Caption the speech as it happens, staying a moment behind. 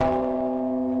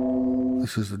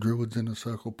This is the Druid's Inner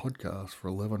Circle podcast for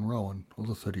 11 Rowan, or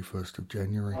the 31st of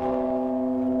January.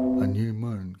 A new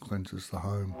moon cleanses the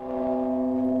home.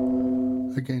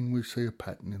 Again, we see a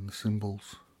pattern in the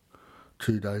symbols.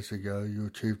 2 days ago, you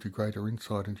achieved a greater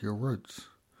insight into your roots.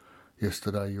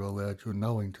 Yesterday, you allowed your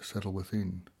knowing to settle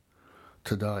within.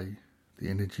 Today, the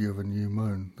energy of a new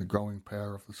moon, the growing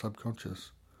power of the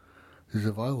subconscious, is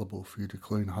available for you to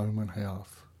clean home and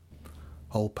house.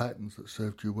 Old patterns that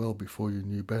served you well before you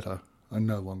knew better are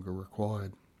no longer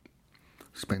required.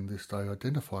 Spend this day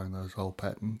identifying those old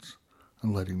patterns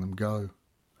and letting them go.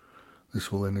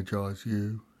 This will energise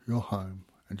you, your home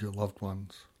and your loved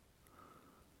ones.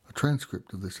 A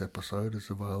transcript of this episode is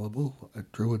available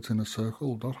at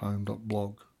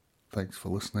druidsinnercircle.home.blog. Thanks for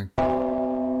listening.